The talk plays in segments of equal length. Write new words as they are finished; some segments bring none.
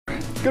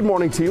Good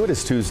morning to you. It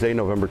is Tuesday,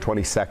 November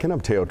 22nd.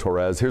 I'm Teo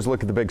Torres. Here's a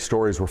look at the big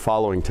stories we're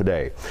following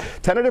today.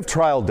 Tentative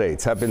trial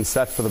dates have been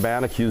set for the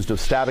man accused of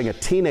stabbing a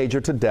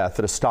teenager to death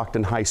at a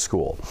Stockton high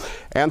school.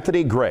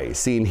 Anthony Gray,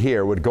 seen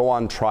here, would go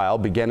on trial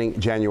beginning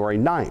January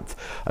 9th.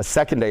 A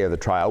second day of the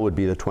trial would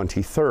be the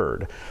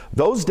 23rd.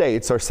 Those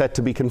dates are set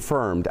to be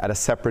confirmed at a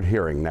separate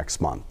hearing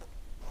next month.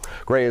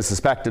 Gray is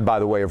suspected, by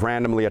the way, of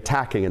randomly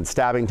attacking and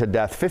stabbing to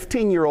death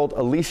 15-year-old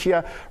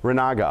Alicia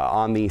Renaga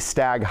on the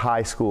Stagg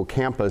High School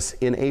campus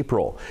in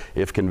April.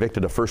 If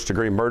convicted of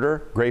first-degree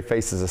murder, Gray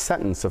faces a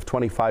sentence of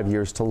 25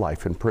 years to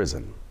life in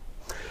prison.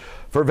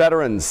 For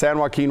veterans, San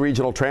Joaquin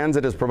Regional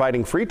Transit is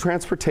providing free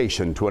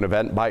transportation to an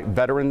event by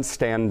Veterans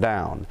Stand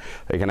Down.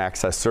 They can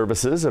access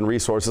services and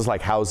resources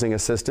like housing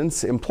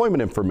assistance,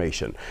 employment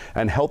information,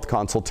 and health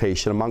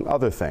consultation, among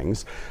other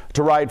things.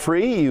 To ride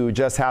free, you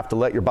just have to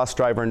let your bus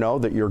driver know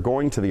that you're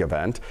going to the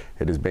event.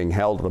 It is being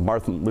held at the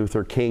Martin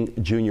Luther King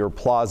Jr.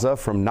 Plaza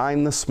from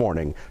 9 this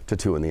morning to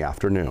 2 in the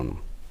afternoon.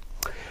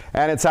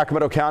 And in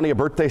Sacramento County, a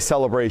birthday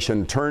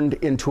celebration turned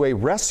into a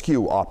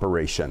rescue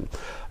operation.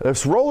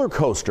 This roller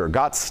coaster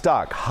got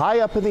stuck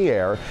high up in the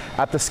air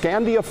at the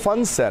Scandia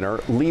Fun Center,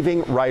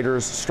 leaving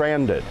riders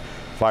stranded.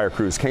 Fire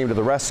crews came to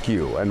the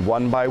rescue, and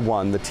one by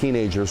one, the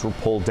teenagers were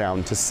pulled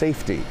down to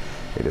safety.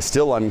 It is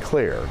still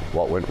unclear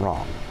what went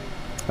wrong.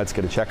 Let's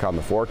get a check on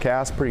the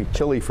forecast. Pretty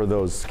chilly for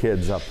those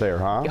kids up there,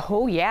 huh?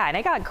 Oh, yeah, and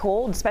it got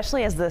cold,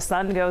 especially as the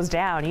sun goes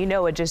down. You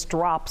know, it just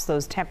drops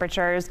those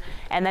temperatures.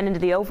 And then into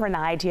the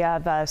overnight, you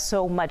have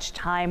so much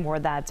time where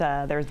that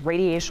there's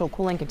radiational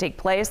cooling can take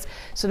place.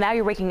 So now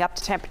you're waking up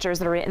to temperatures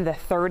that are in the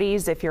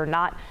 30s. If you're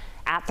not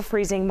at the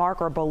freezing mark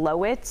or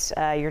below it,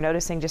 you're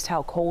noticing just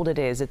how cold it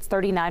is. It's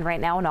 39 right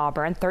now in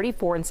Auburn,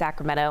 34 in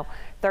Sacramento,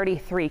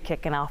 33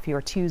 kicking off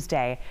your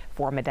Tuesday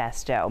for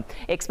Modesto.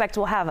 Expect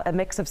we'll have a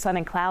mix of sun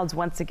and clouds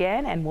once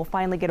again, and we'll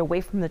finally get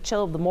away from the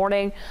chill of the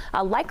morning,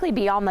 likely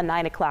beyond the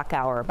 9 o'clock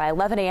hour. By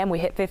 11 a.m. we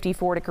hit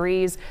 54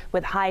 degrees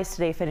with highs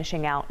today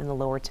finishing out in the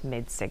lower to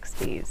mid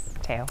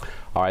 60s. Teo.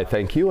 All right,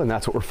 thank you. And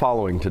that's what we're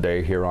following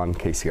today here on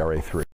KCRA 3.